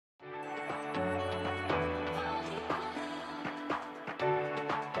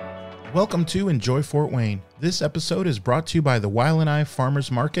Welcome to Enjoy Fort Wayne. This episode is brought to you by the YLNI Farmers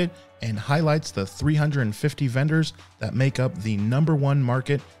Market and highlights the 350 vendors that make up the #1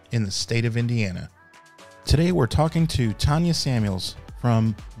 market in the state of Indiana. Today we're talking to Tonya Samuels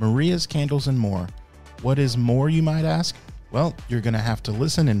from Maria's Candles and More. What is more, you might ask? Well, you're going to have to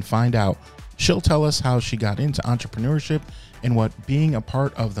listen and find out. She'll tell us how she got into entrepreneurship and what being a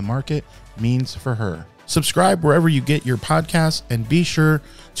part of the market means for her. Subscribe wherever you get your podcasts and be sure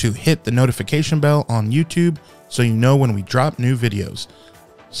to hit the notification bell on YouTube so you know when we drop new videos.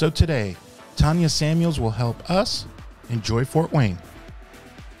 So today, Tonya Samuels will help us enjoy Fort Wayne.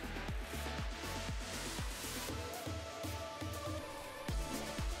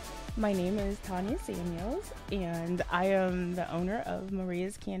 My name is Tonya Samuels, and I am the owner of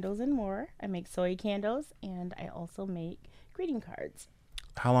Maria's Candles and More. I make soy candles, and I also make greeting cards.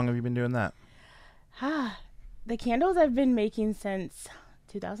 How long have you been doing that? The candles I've been making since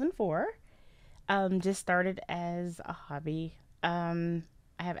 2004. Just started as a hobby. I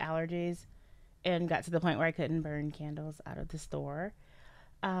have allergies and got to the point where I couldn't burn candles out of the store.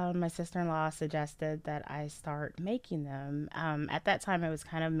 My sister-in-law suggested that I start making them. At that time, I was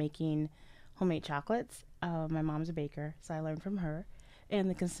kind of making homemade chocolates. My mom's a baker, so I learned from her. And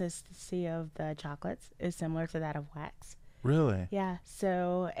the consistency of the chocolates is similar to that of wax. Really? Yeah.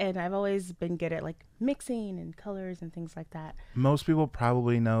 So, and I've always been good at like mixing and colors and things like that. Most people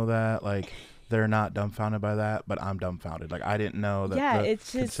probably know that, like, they're not dumbfounded by that, but I'm dumbfounded. Like, I didn't know that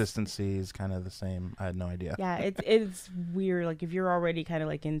the consistency is kind of the same. I had no idea. Yeah, it's weird. Like, if you're already kind of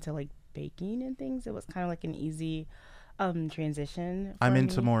like into like baking and things, it was kind of like an easy transition. I'm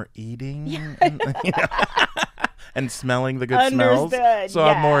into me. More eating and, and smelling the good smells. So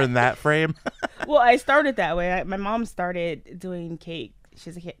yeah. I'm more in that frame. Well, I started that way. My mom started doing cake.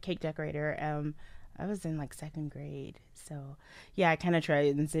 She's a cake decorator. I was in like second grade. So yeah, I kind of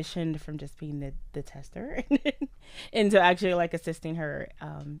transitioned from just being the tester into actually like assisting her,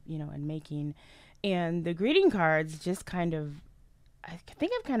 in making. And the greeting cards just kind of, I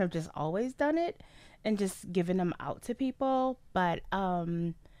think I've kind of just always done it and just given them out to people. But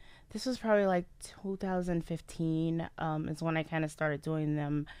this was probably like 2015 is when I kind of started doing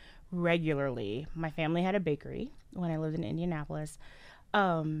them regularly. My family had a bakery when I lived in Indianapolis.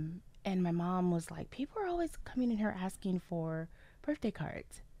 And my mom was like, people are always coming in here asking for birthday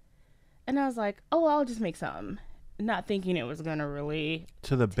cards. And I was like, oh, well, I'll just make some. Not thinking it was going to really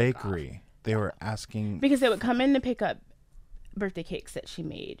to the bakery. Off. They were asking. Because they would come in to pick up birthday cakes that she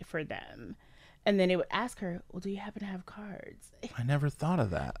made for them. And then they would ask her, well, do you happen to have cards? I never thought of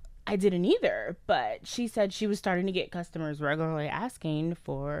that. I didn't either, but she said she was starting to get customers regularly asking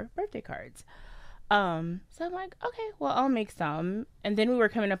for birthday cards. So I'm like, okay, well, I'll make some. And then we were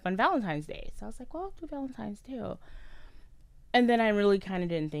coming up on Valentine's Day. So I was like, well, I'll do Valentine's too. And then I really kind of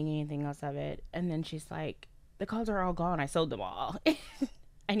didn't think anything else of it. And then she's like, the cards are all gone. I sold them all.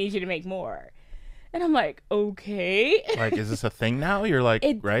 I need you to make more. And I'm like, okay. Like, is this a thing now? You're like,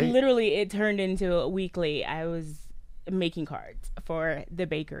 right? Literally, it turned into a weekly. I was making cards for the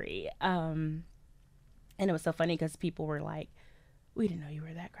bakery. And it was so funny because people were like, we didn't know you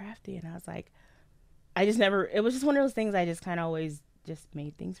were that crafty. And I was like, it was just one of those things I just kind of always just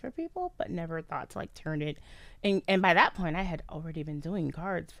made things for people, but never thought to like turn it. And by that point I had already been doing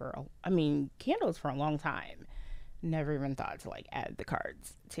candles for a long time. Never even thought to like add the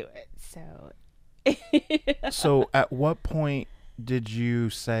cards to it. So at what point did you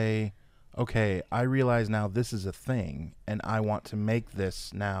say, okay, I realize now this is a thing and I want to make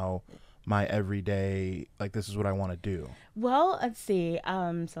this now my everyday, like, this is what I want to do? Well, let's see.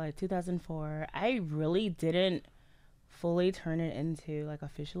 So like 2004, I really didn't fully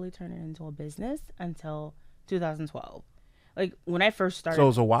officially turn it into a business until 2012. Like when I first started. So it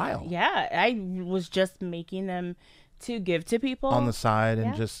was a while. Yeah. I was just making them to give to people on the side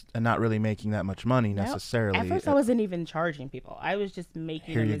and not really making that much money necessarily. At first I wasn't even charging people. I was just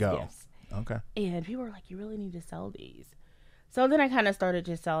making them as gifts. Okay. And people were like, you really need to sell these. So then I kind of started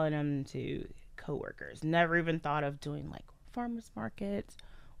just selling them to coworkers. Never even thought of doing like farmers markets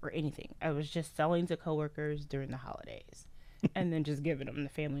or anything. I was just selling to coworkers during the holidays and then just giving them to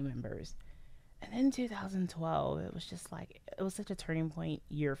family members. And then 2012, it was just like, it was such a turning point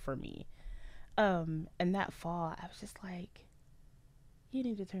year for me. And that fall, I was just like, you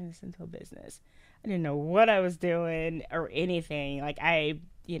need to turn this into a business. I didn't know what I was doing or anything. Like I,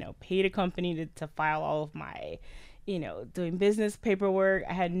 paid a company to file all of my, doing business paperwork.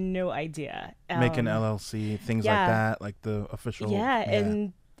 I had no idea. Make an LLC, things like that, like the official. Yeah.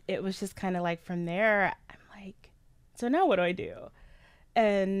 And it was just kind of like from there, I'm like, so now what do I do?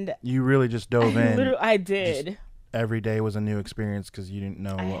 And you really just dove in. I did. every day was a new experience because you didn't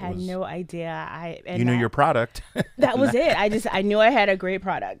know I what had was. no idea. You knew your product. That was it. I knew I had a great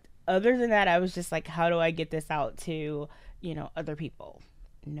product. Other than that, I was just like, how do I get this out to, other people?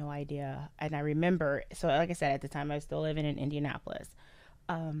 No idea. And I remember, so like I said, at the time I was still living in Indianapolis.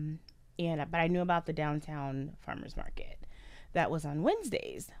 But I knew about the downtown farmers market that was on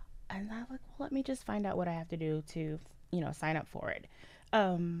Wednesdays. And I was like, well, let me just find out what I have to do to, sign up for it.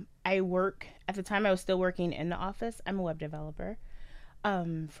 At the time I was still working in the office. I'm a web developer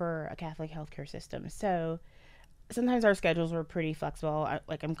for a Catholic healthcare system. So sometimes our schedules were pretty flexible.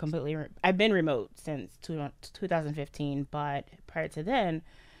 I've been remote since 2015, but prior to then,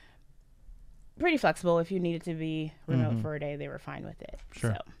 pretty flexible. If you needed to be remote for a day, they were fine with it.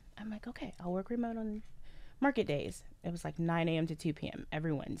 Sure. So I'm like, okay, I'll work remote on market days. It was like 9 a.m. to 2 p.m.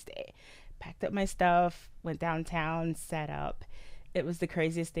 every Wednesday. Packed up my stuff, went downtown, set up. It was the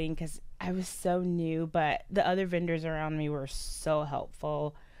craziest thing because I was so new, but the other vendors around me were so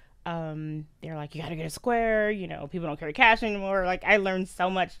helpful. They're like, you got to get a square, people don't carry cash anymore. Like, I learned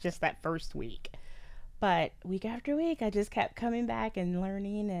so much just that first week. But week after week, I just kept coming back and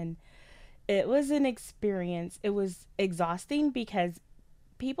learning, and it was an experience. It was exhausting because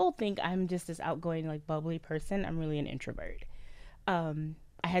people think I'm just this outgoing, like, bubbly person. I'm really an introvert.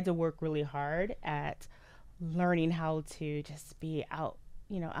 I had to work really hard at learning how to just be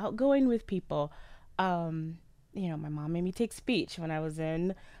outgoing with people. My mom made me take speech when I was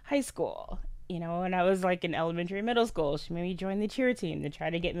in high school. When I was like in elementary, middle school, she made me join the cheer team to try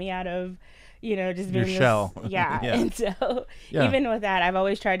to get me out of, just being your shell. Yeah. Yeah. And so even with that, I've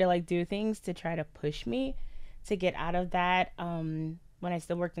always tried to like do things to try to push me to get out of that. When I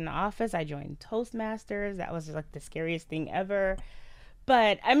still worked in the office, I joined Toastmasters. That was like the scariest thing ever.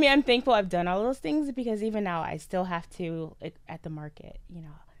 But I mean, I'm thankful I've done all those things because even now I still have to, like, at the market,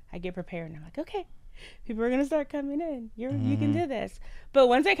 I get prepared and I'm like, okay, people are going to start coming in. You can do this. But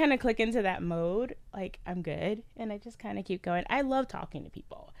once I kind of click into that mode, like, I'm good. And I just kind of keep going. I love talking to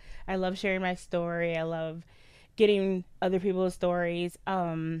people. I love sharing my story. I love getting other people's stories.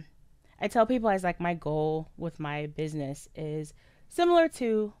 I tell people as like my goal with my business is similar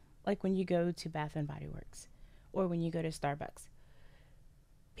to like when you go to Bath and Body Works or when you go to Starbucks.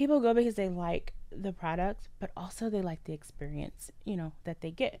 People go because they like the product, but also they like the experience, that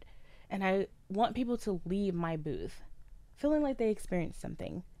they get. And I want people to leave my booth feeling like they experienced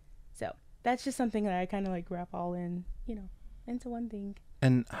something. So that's just something that I kind of like wrap all in, into one thing.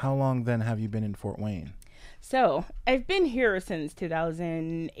 And how long then have you been in Fort Wayne? So I've been here since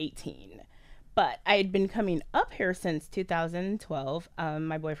 2018, but I had been coming up here since 2012.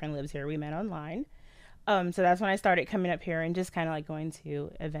 My boyfriend lives here. We met online. So that's when I started coming up here and just kind of like going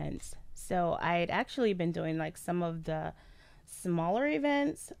to events. So I had actually been doing like some of the smaller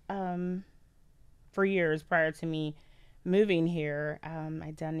events for years prior to me moving here.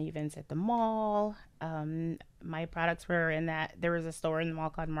 I'd done events at the mall. My products were in that. There was a store in the mall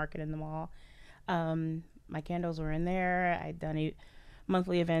called Market in the Mall. My candles were in there. I'd done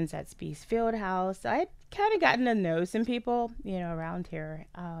monthly events at Spees Field House. So I'd kind of gotten to know some people, around here.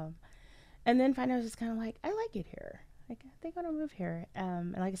 And then finally I was just kind of like, I like it here. Like, I think I'm going to move here.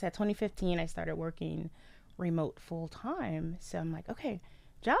 And like I said, 2015, I started working remote full time. So I'm like, okay,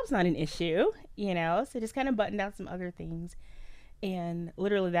 job's not an issue, so just kind of buttoned out some other things. And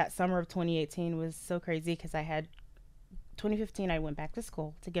literally that summer of 2018 was so crazy because 2015, I went back to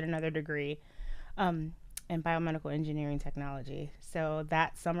school to get another degree in biomedical engineering technology. So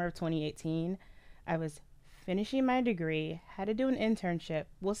that summer of 2018, I was finishing my degree, had to do an internship,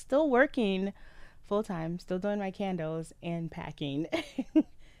 was still working full time, still doing my candles and packing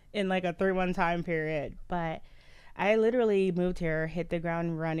in like a 3-1 time period. But I literally moved here, hit the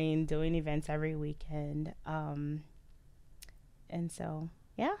ground running, doing events every weekend. And so,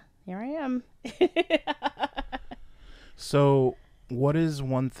 yeah, here I am. So what is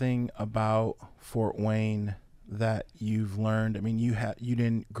one thing about Fort Wayne that you've learned? I mean, you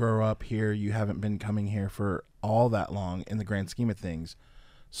didn't grow up here. You haven't been coming here for all that long in the grand scheme of things.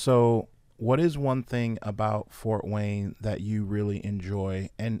 So what is one thing about Fort Wayne that you really enjoy?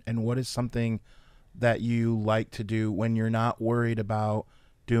 And what is something that you like to do when you're not worried about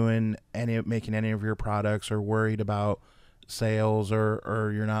making any of your products or worried about sales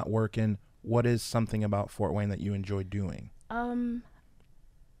or you're not working? What is something about Fort Wayne that you enjoy doing?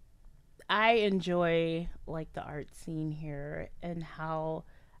 I enjoy like the art scene here and how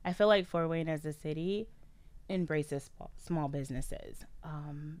I feel like Fort Wayne as a city embraces small businesses.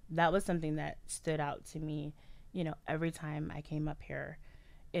 That was something that stood out to me, every time I came up here.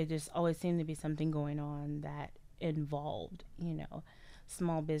 It just always seemed to be something going on that involved,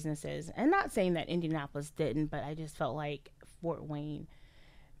 small businesses. And not saying that Indianapolis didn't, but I just felt like Fort Wayne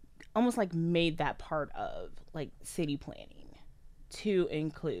almost like made that part of like city planning to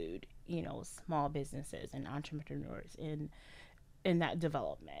include, you know, small businesses and entrepreneurs in that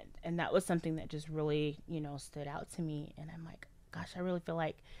development. And that was something that just really, you know, stood out to me. And I'm like, gosh, I really feel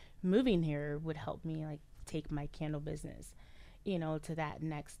like moving here would help me like take my candle business, you know, to that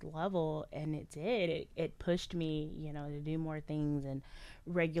next level. And it did. It pushed me, you know, to do more things and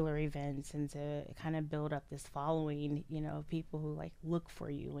regular events, and to kind of build up this following, you know, of people who like look for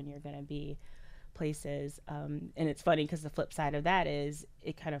you when you're going to be places. And it's funny because the flip side of that is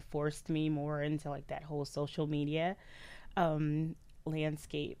it kind of forced me more into like that whole social media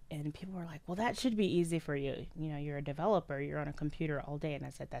landscape. And people were like, well, that should be easy for you. You know, you're a developer, you're on a computer all day. And I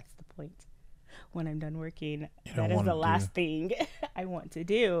said, that's the point. When I'm done working, that is the last thing I want to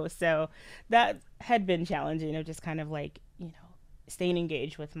do. So that had been challenging, of just kind of like, you know, staying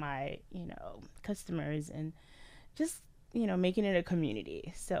engaged with my, you know, customers, and just, you know, making it a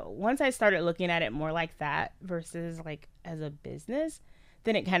community. So once I started looking at it more like that versus like as a business,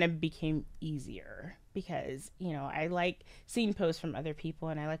 then it kind of became easier, because, you know, I like seeing posts from other people,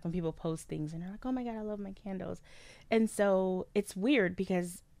 and I like when people post things and they're like, oh my God, I love my candles. And so it's weird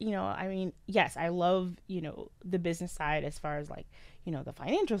because, you know, I mean, yes, I love, you know, the business side as far as like, you know, the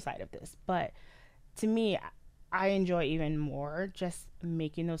financial side of this, but to me, I enjoy even more just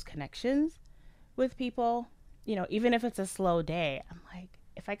making those connections with people. You know, even if it's a slow day, I'm like,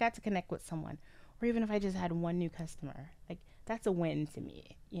 if I got to connect with someone, or even if I just had one new customer, like that's a win to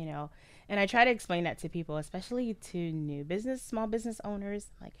me, you know. And I try to explain that to people, especially to new business, small business owners.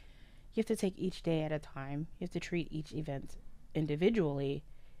 Like, you have to take each day at a time. You have to treat each event individually,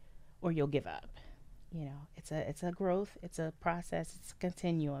 or you'll give up. You know, it's a growth, it's a process, it's a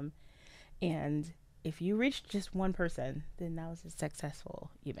continuum. And if you reach just one person, then that was a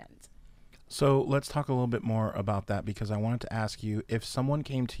successful event. So let's talk a little bit more about that, because I wanted to ask you, if someone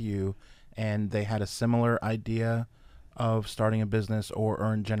came to you and they had a similar idea of starting a business,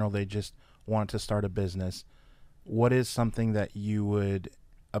 or in general, they just want to start a business, what is something that you would,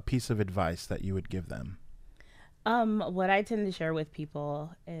 a piece of advice that you would give them? What I tend to share with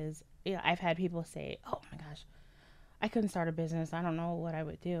people is, you know, I've had people say, oh my gosh, I couldn't start a business. I don't know what I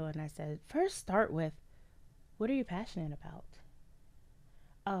would do. And I said, first start with, what are you passionate about?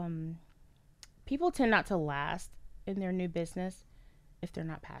 People tend not to last in their new business if they're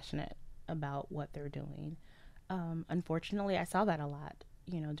not passionate about what they're doing. Unfortunately, I saw that a lot,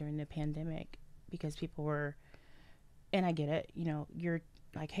 you know, during the pandemic, because people were, and I get it, you know, you're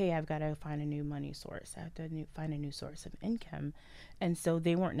like, hey, I've got to find a new money source. I have to find a new source of income. And so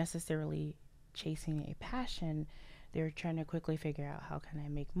they weren't necessarily chasing a passion. They were trying to quickly figure out, how can I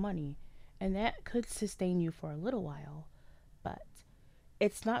make money? And that could sustain you for a little while, but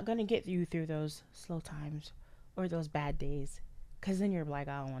it's not going to get you through those slow times or those bad days, because then you're like,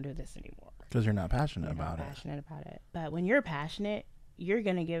 I don't want to do this anymore. Because you're not passionate about it. But when you're passionate, you're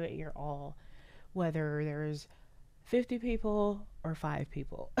going to give it your all, whether there's 50 people or 5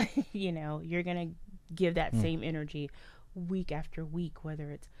 people. You know, you're going to give that same energy week after week, whether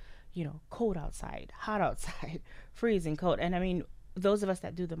it's, you know, cold outside, hot outside, freezing cold. And I mean, those of us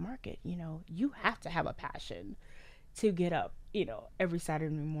that do the market, you know, you have to have a passion to get up, you know, every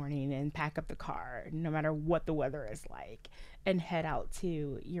Saturday morning and pack up the car, no matter what the weather is like, and head out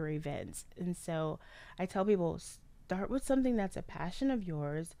to your events. And so I tell people, start with something that's a passion of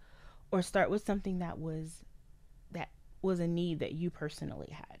yours, or start with something that was a need that you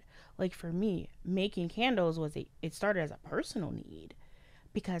personally had. Like for me, making candles it started as a personal need,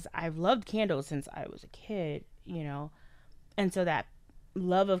 because I've loved candles since I was a kid, you know. And so that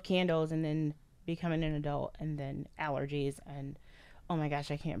love of candles, and then becoming an adult, and then allergies, and oh my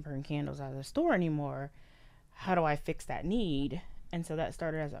gosh, I can't burn candles out of the store anymore. How do I fix that need? And so that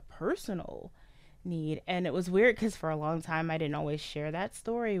started as a personal need. And it was weird because for a long time I didn't always share that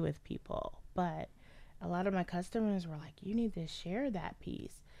story with people, but a lot of my customers were like, you need to share that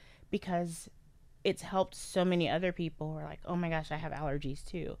piece, because it's helped so many other people who are like, oh my gosh, I have allergies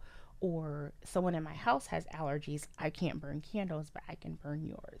too. Or someone in my house has allergies. I can't burn candles, but I can burn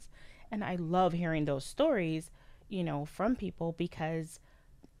yours. And I love hearing those stories, you know, from people, because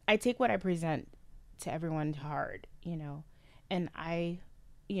I take what I present to everyone hard, you know. And I,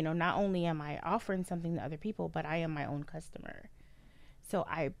 you know, not only am I offering something to other people, but I am my own customer. So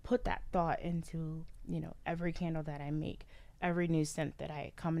I put that thought into, you know, every candle that I make, every new scent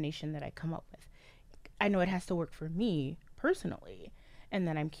combination that I come up with. I know it has to work for me personally. And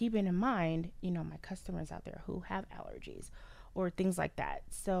then I'm keeping in mind, you know, my customers out there who have allergies or things like that.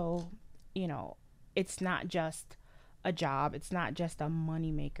 So, you know, it's not just a job. It's not just a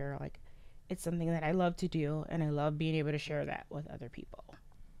money maker. Like, it's something that I love to do, and I love being able to share that with other people.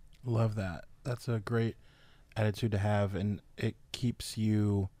 Love that. That's a great attitude to have, and it keeps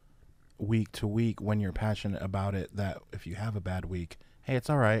you week to week when you're passionate about it, that if you have a bad week, hey, it's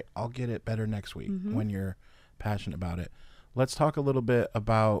all right, I'll get it better next week. When you're passionate about it. Let's talk a little bit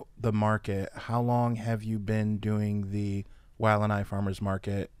about the market. How long have you been doing the YLNI Farmers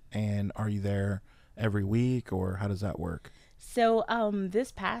Market, and are you there every week, or how does that work? So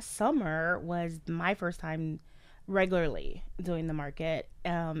this past summer was my first time regularly doing the market.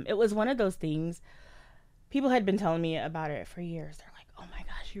 It was one of those things, people had been telling me about it for years. They're like, oh my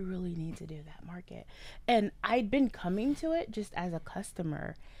gosh, you really need to do that market. And I'd been coming to it just as a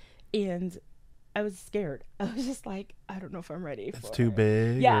customer, and I was scared. I was just like, I don't know if I'm ready for it. It's too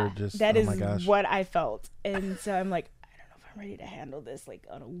big? Yeah, or just, that oh is my gosh. what I felt. And so I'm like, I don't know if I'm ready to handle this like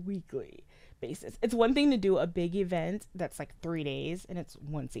on a weekly basis. It's one thing to do a big event that's like 3 days and it's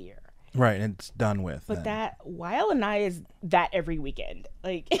once a year. Right, and it's done with. But then. that YLNI is that every weekend,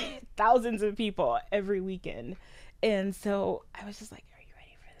 like thousands of people every weekend. And so I was just like, are you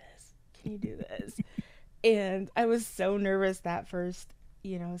ready for this? Can you do this? And I was so nervous that first,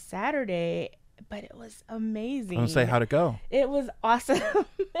 Saturday, but it was amazing. I'm gonna say, how'd it go? It was awesome.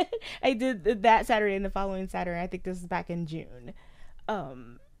 I did that Saturday and the following Saturday. I think this is back in June.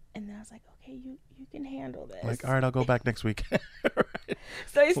 And then I was like, okay, you can handle this. Like, all right, I'll go back next week. Right.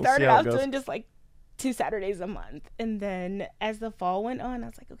 So I started off goes. doing just like 2 Saturdays a month. And then as the fall went on, I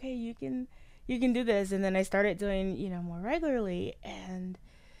was like, okay, you can do this. And then I started doing, more regularly. And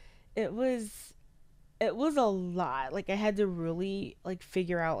it was a lot. Like, I had to really like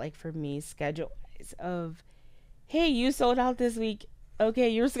figure out, like, for me, schedule wise of, hey, you sold out this week. Okay,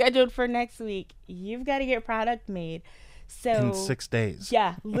 you're scheduled for next week. You've got to get product made. So in 6 days.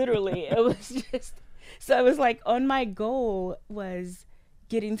 Yeah, literally. It was just, so I was like, on my goal was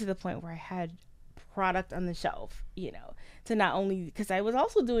getting to the point where I had product on the shelf, to not only, because I was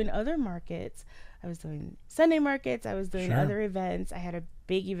also doing other markets. I was doing Sunday markets. I was doing other events. I had a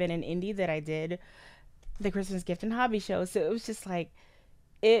big event in Indy that I did, the Christmas gift and hobby show. So it was just like,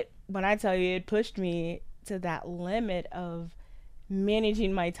 when I tell you, it pushed me to that limit of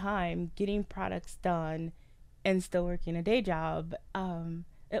managing my time, getting products done, and still working a day job.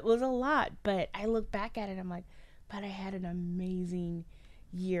 It was a lot, but I look back at it, I'm like, but I had an amazing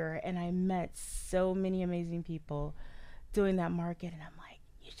year, and I met so many amazing people doing that market, and I'm like,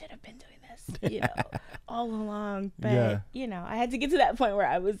 you should have been doing this, all along. But, I had to get to that point where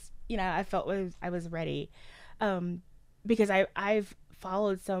I was, I felt I was ready. Because I've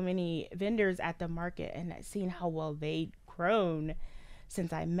followed so many vendors at the market and seen how well they'd grown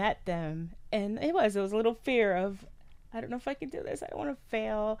since I met them. And it was a little fear of, I don't know if I can do this. I don't want to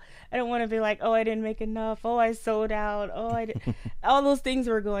fail. I don't want to be like, oh, I didn't make enough. Oh, I sold out. Oh, I did. All those things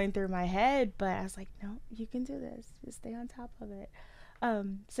were going through my head, but I was like, no, you can do this. Just stay on top of it.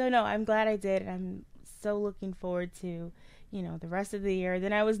 So no, I'm glad I did. And I'm so looking forward to, the rest of the year.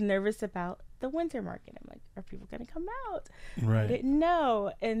 Then I was nervous about the winter market. I'm like, are people going to come out? Right. I didn't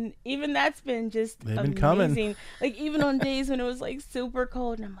know. And even that's been just They've amazing. been coming. Like, even on days when it was like super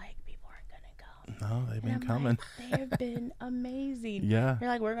cold, and I'm like, people aren't going to come. No, they've been coming. Like, they have been amazing. Yeah. They're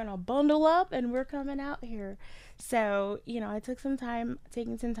like, we're going to bundle up and we're coming out here. So, I took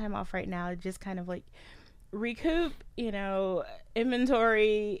taking some time off right now, just kind of like recoup,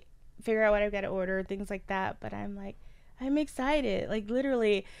 inventory, figure out what I've got to order, things like that. But I'm like, I'm excited. Like,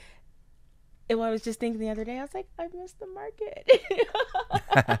 literally, I was just thinking the other day, I was like, I missed the market.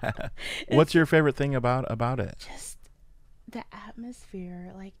 What's your favorite thing about it? Just the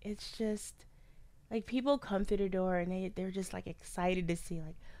atmosphere. Like, it's just, like, people come through the door and they're just, like, excited to see,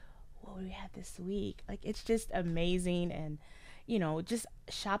 like, what we had this week. Like, it's just amazing. And, just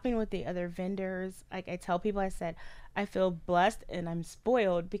shopping with the other vendors. Like, I tell people, I said, I feel blessed and I'm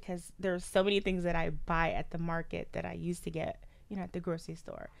spoiled because there's so many things that I buy at the market that I used to get, at the grocery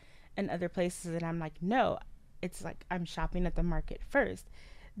store and other places. And I'm like, no, it's like I'm shopping at the market first.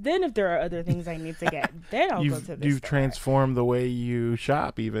 Then if there are other things I need to get, then I'll go to the You've store. transformed the way you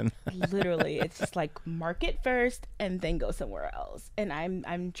shop even. Literally, it's just like market first and then go somewhere else. And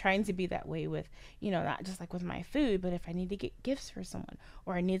I'm trying to be that way with, not just like with my food, but if I need to get gifts for someone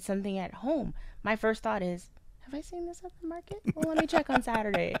or I need something at home, my first thought is, have I seen this at the market? Well, let me check on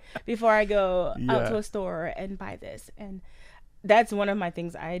Saturday before I go out to a store and buy this. And that's one of my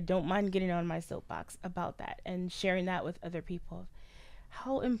things. I don't mind getting on my soapbox about that and sharing that with other people.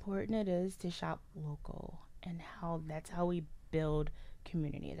 How important it is to shop local and that's how we build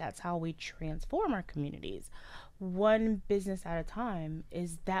community. That's how we transform our communities. One business at a time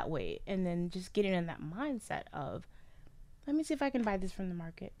is that way. And then just getting in that mindset of let me see if I can buy this from the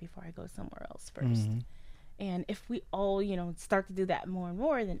market before I go somewhere else first. Mm-hmm. And if we all, start to do that more and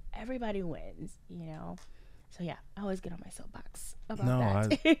more, then everybody wins. So yeah, I always get on my soapbox about No, I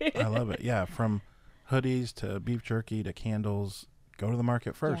that. love it. Yeah, from hoodies to beef jerky to candles, go to the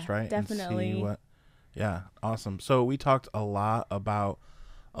market first, Yeah, right? definitely. And see what. Yeah, awesome. So we talked a lot about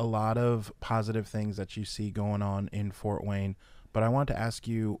a lot of positive things that you see going on in Fort Wayne, but I want to ask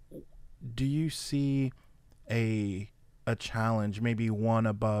you, do you see a challenge, maybe one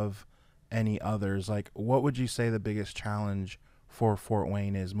above any others? Like, what would you say the biggest challenge for Fort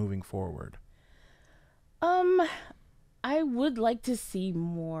Wayne is moving forward? Um, I would like to see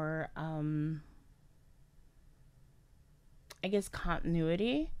more, I guess,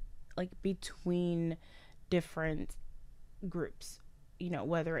 continuity, like between different groups.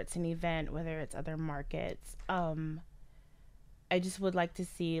 Whether it's an event, whether it's other markets. I just would like to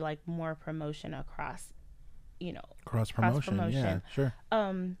see like more promotion across, you know, Cross cross promotion, yeah, promotion. sure.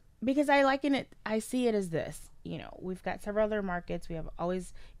 Because I liken it, I see it as this. We've got several other markets. We have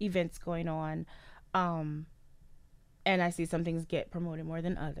always events going on. Um, and I see some things get promoted more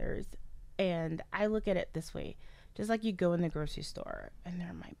than others. And I look at it this way, just like you go in the grocery store and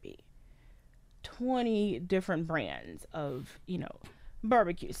there might be 20 different brands of,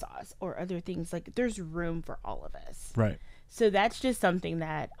 barbecue sauce or other things. Like there's room for all of us. Right. So that's just something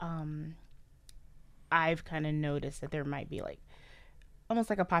that I've kind of noticed, that there might be like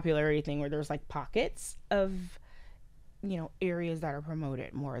almost like a popularity thing where there's like pockets of areas that are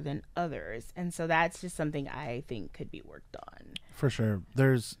promoted more than others, and so that's just something I think could be worked on. For sure.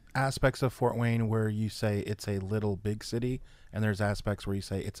 There's aspects of Fort Wayne where you say it's a little big city, and there's aspects where you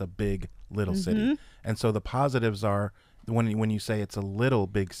say it's a big little city. And so the positives are, when you say it's a little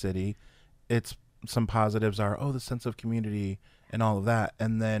big city, it's some positives are, the sense of community and all of that.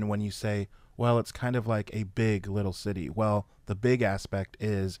 And then when you say, well, it's kind of like a big little city, well, the big aspect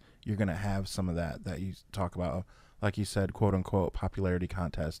is you're going to have some of that you talk about, like you said, quote unquote, popularity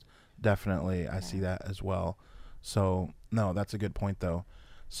contest. Definitely, I see that as well. So, no, that's a good point, though.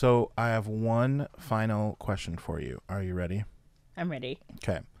 So, I have one final question for you. Are you ready? I'm ready.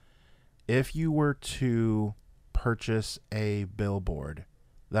 Okay. If you were to purchase a billboard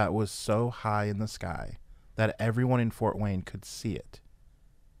that was so high in the sky that everyone in Fort Wayne could see it,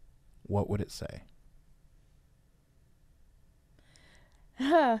 what would it say?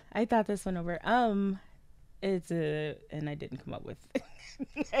 I thought this one over. And I didn't come up with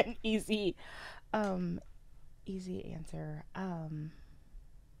an easy answer. I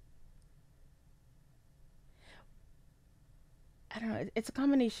don't know. It's a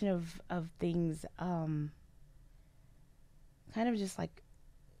combination of things. Kind of just like,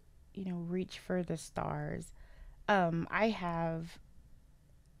 reach for the stars. I have,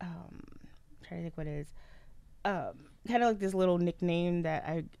 I'm trying to think what it is. Kind of like this little nickname that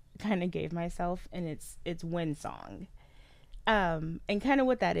I kind of gave myself, and it's Wind Song. And kind of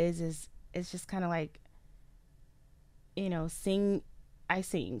what that is it's just kind of like, sing. I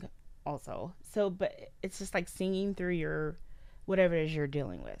sing also, so but it's just like singing through your whatever it is you're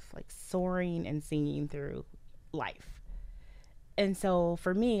dealing with, like soaring and singing through life. And so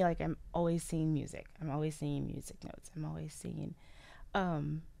for me, like, I'm always singing music. I'm always singing music notes. I'm always singing.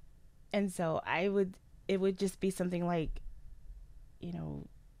 Um, and so it would just be something like, you know,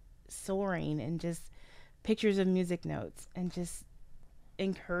 soaring and just pictures of music notes and just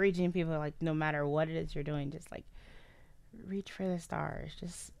encouraging people, like, no matter what it is you're doing, just like reach for the stars,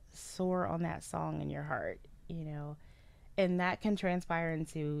 just soar on that song in your heart. And that can transpire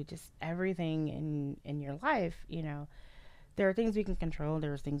into just everything in your life. There are things we can control,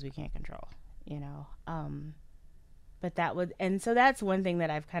 there's things we can't control. But that would, and so that's one thing that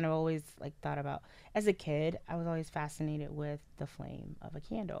I've kind of always like thought about. As a kid, I was always fascinated with the flame of a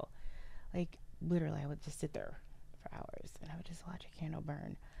candle. Like, literally, I would just sit there for hours and I would just watch a candle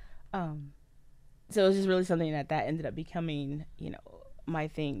burn. So it was just really something that ended up becoming, my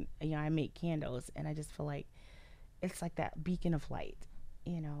thing. I make candles, and I just feel like it's like that beacon of light,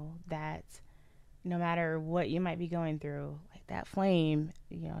 that no matter what you might be going through, like that flame,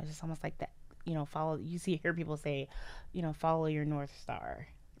 it's just almost like that, hear people say, follow your North Star.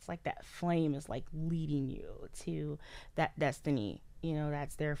 It's like that flame is like leading you to that destiny,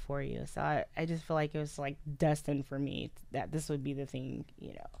 that's there for you. So I just feel like it was like destined for me that this would be the thing,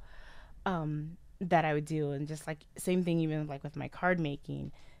 that I would do. And just like same thing, even like with my card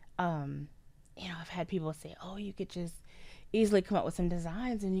making, I've had people say, oh, you could just easily come up with some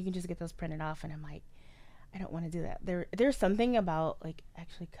designs and you can just get those printed off. And I'm like, I don't want to do that. There's something about like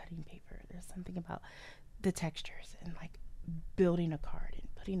actually cutting paper. There's something about the textures and like building a card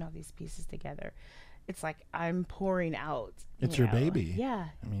and putting all these pieces together it's like I'm pouring out. It's your baby. Yeah.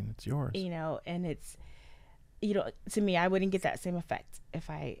 I mean, it's yours. And it's, to me, I wouldn't get that same effect if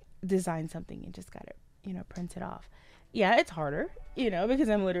I designed something and just got it, printed off. Yeah, it's harder, because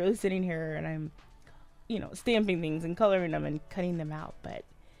I'm literally sitting here and I'm, stamping things and coloring them and cutting them out. But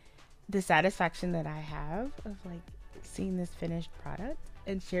the satisfaction that I have of like seeing this finished product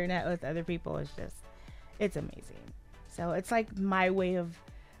and sharing that with other people is just, it's amazing. So it's like my way of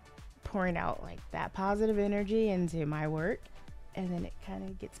pouring out like that positive energy into my work, and then it kind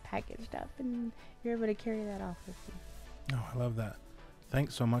of gets packaged up and you're able to carry that off with you. Oh, I love that.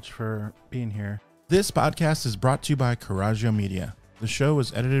 Thanks so much for being here. This podcast is brought to you by Coraggio Media. The show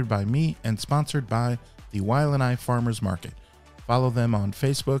is edited by me and sponsored by the YLNI Farmers Market. Follow them on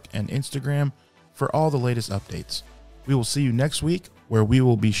Facebook and Instagram for all the latest updates. We will see you next week, where we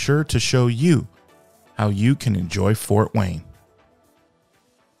will be sure to show you how you can enjoy Fort Wayne.